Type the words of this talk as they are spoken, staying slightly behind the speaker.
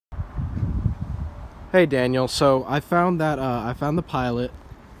Hey Daniel, so I found the Pilot.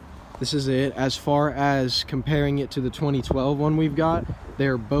 This is it. As far as comparing it to the 2012 one we've got,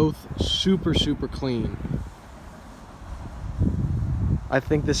 they're both super clean. I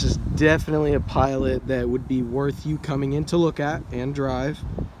think this is definitely a Pilot that would be worth you coming in to look at and drive.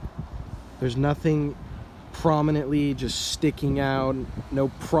 There's nothing prominently just sticking out, no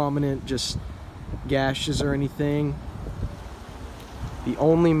prominent just gashes or anything. The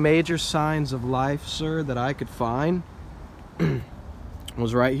only major signs of life, sir, that I could find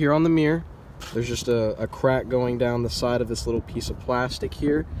was right here on the mirror. There's just a crack going down the side of this little piece of plastic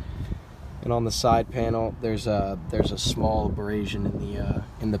here, and on the side panel there's a small abrasion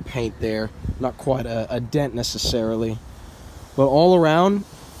in the paint there. Not quite a dent necessarily, but all around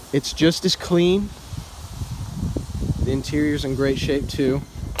it's just as clean. The interior's in great shape too.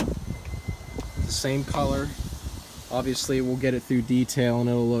 The same color. Obviously we'll get it through detail and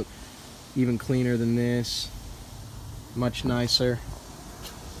it'll look even cleaner than this. Much nicer.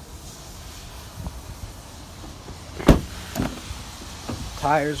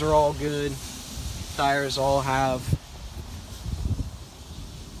 Tires are all good. Tires all have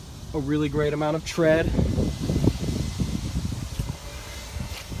a really great amount of tread.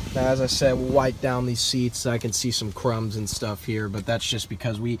 Now, as I said, we'll wipe down these seats. I can see some crumbs and stuff here, but that's just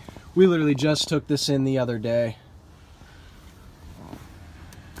because we literally just took this in the other day.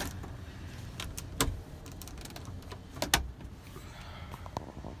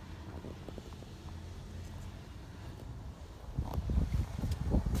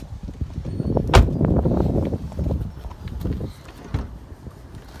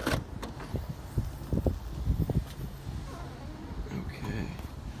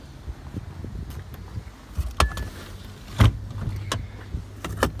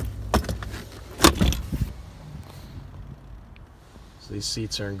 So these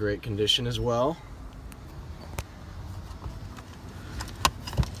seats are in great condition as well.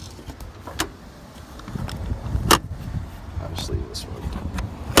 Obviously this one.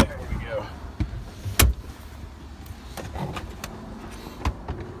 There we go.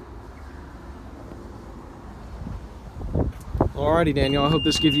 Alrighty, Daniel, I hope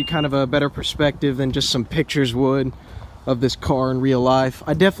this gives you kind of a better perspective than just some pictures would of this car in real life.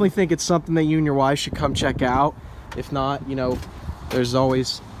 I definitely think it's something that you and your wife should come check out. If not, you know, there's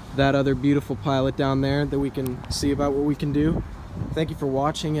always that other beautiful Pilot down there that we can see about what we can do. Thank you for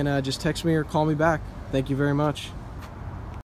watching, and just text me or call me back. Thank you very much.